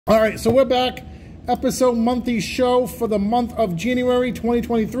All right, so we're back. Episode monthly show for the month of January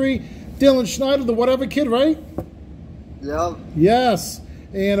 2023. Dylan Schneider, the whatever kid, right? Yep. Yes.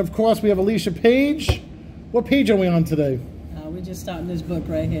 And of course, we have Alicia Page. What page are we on today? We're just starting this book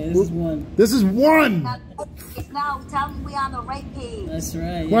right here. This is one. This is one. Now tell me we're on the right page. That's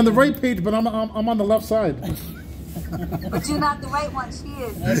right. We're on the right page, but I'm on the left side. But you're not the right one. She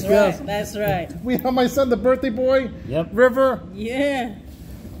is. That's right. That's right. We have my son, the birthday boy. Yep. River. Yeah.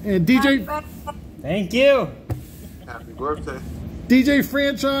 And DJ. Thank you. Happy birthday. DJ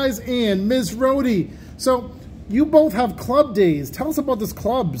Franchise and Ms. Rhodey. So you both have club days. Tell us about these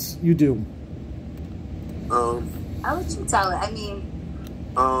clubs you do. I'll let you tell it. I mean,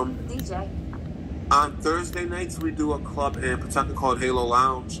 DJ. On Thursday nights we do a club in Pawtucket called Halo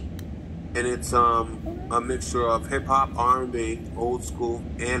Lounge, and it's a mixture of hip hop, R&B, old school,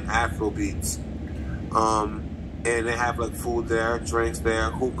 and Afro beats. And they have like food there, drinks there,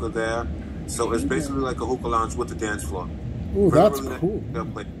 hookah there. So it's basically like a hookah lounge with a dance floor. Ooh, that's cool.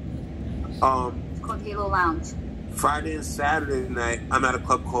 It's called Halo Lounge. Friday and Saturday night, I'm at a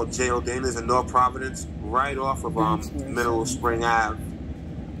club called J.O. Dana's in North Providence, right off of Mineral Spring Ave.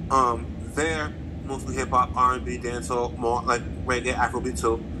 There, mostly hip hop, R&B, dancehall, more like reggae, Afrobeat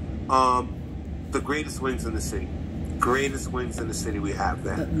too. The greatest wings in the city. Greatest wings in the city we have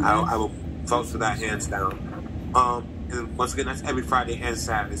there. I will vouch for that hands down. And once again, that's every Friday and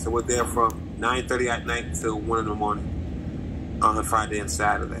Saturday. So we're there from 9:30 at night till 1 in the morning on Friday and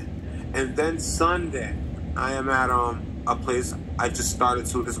Saturday. And then Sunday, I am at a place I just started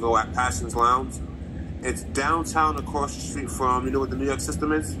 2 days ago at Passions Lounge. It's downtown across the street from, you know what the New York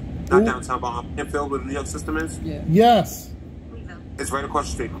System is? Not downtown, but Enfield, where the New York System is? Yeah. Yes. It's right across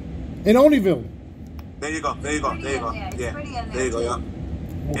the street. In Oneyville. There you go. There you go. There you go. Yeah. There you go. Yeah.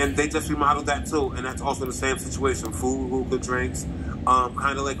 And they just remodeled that too, and that's also the same situation. Food, hookah, drinks,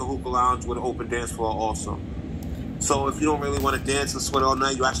 kind of like a hookah lounge with an open dance floor also. So if you don't really want to dance and sweat all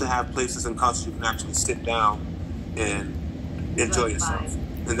night, you actually have places and couches you can actually sit down and enjoy yourself.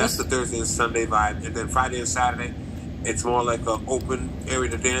 And that's the Thursday and Sunday vibe. And then Friday and Saturday, it's more like an open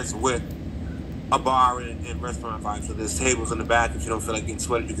area to dance with a bar and restaurant vibe. So there's tables in the back. If you don't feel like getting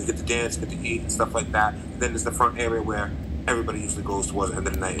sweaty, you can get to dance, get to eat, and stuff like that. And then there's the front area where everybody usually goes towards the end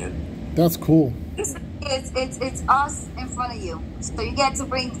of the night in. That's cool. It's us in front of you. So you get to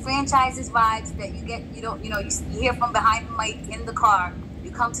bring franchises vibes that you hear from behind the mic in the car. You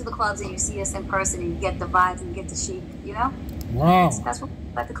come to the clubs and you see us in person and you get the vibes and you get the chic, you know? Wow. That's what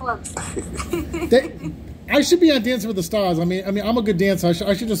at the clubs. I should be on Dancing with the Stars. I mean, I'm a good dancer. I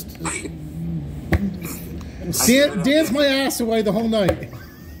should just dance my ass away the whole night.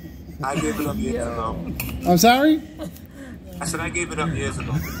 I gave it up years ago. I'm sorry? I said I gave it up years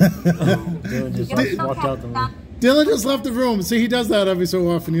ago. Dylan just walked out the room. Dylan just left the room. See, he does that every so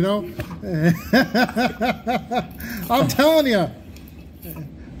often, you know? I'm telling you.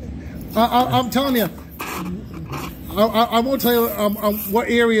 I'm telling you. I won't tell you what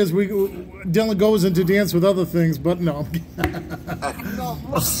areas Dylan goes into dance with other things, but no.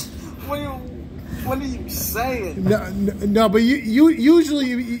 What are you saying? No, but usually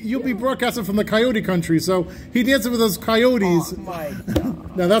you'll be broadcasting from the coyote country, so he dances with those coyotes. Oh my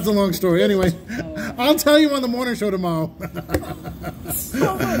God. Now that's a long story. Anyway, I'll tell you on the morning show tomorrow. That's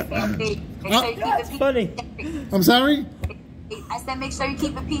funny. I'm sorry? I said make sure you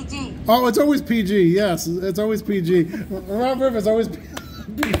keep it PG. Oh, it's always PG. Yes, it's always PG. Around River's always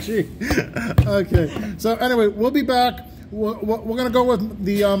PG. Okay. So anyway, we'll be back. We're going to go with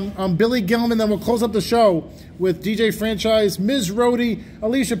the Billy Gilman, then we'll close up the show with DJ Franchise, Ms. Rhodey,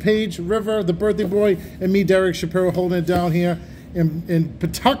 Alicia Page, River, the birthday boy, and me, Derek Shapiro, holding it down here in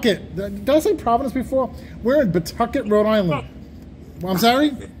Pawtucket. Did I say Providence before? We're in Pawtucket, Rhode Island. I'm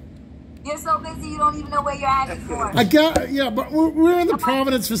sorry? You're so busy you don't even know where you're at anymore. But we're in the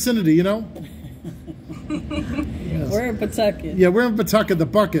Providence vicinity, you know? Yes. We're in Pawtucket. Yeah, we're in Pawtucket, the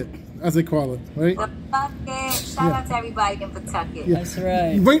bucket, as they call it, right? The bucket. Shout out to everybody in Pawtucket. Yeah. That's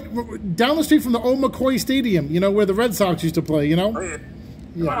right. Right down the street from the old McCoy Stadium, you know, where the Red Sox used to play, you know? Oh,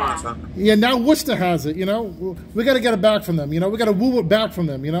 yeah. Yeah, now Worcester has it, you know? We got to get it back from them, you know? We got to woo it back from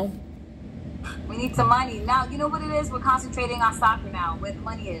them, you know? We need some money. Now, you know what it is? We're concentrating on soccer now, where the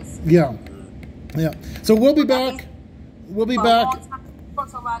money is. Yeah. Yeah. So we'll be back. We'll be back.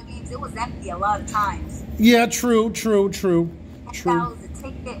 To a lot of games. It was empty a lot of times. Yeah, true. $10 a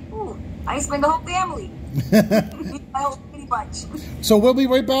ticket. Ooh, I spend the whole family. My whole kitty bunch. So we'll be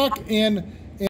right back, and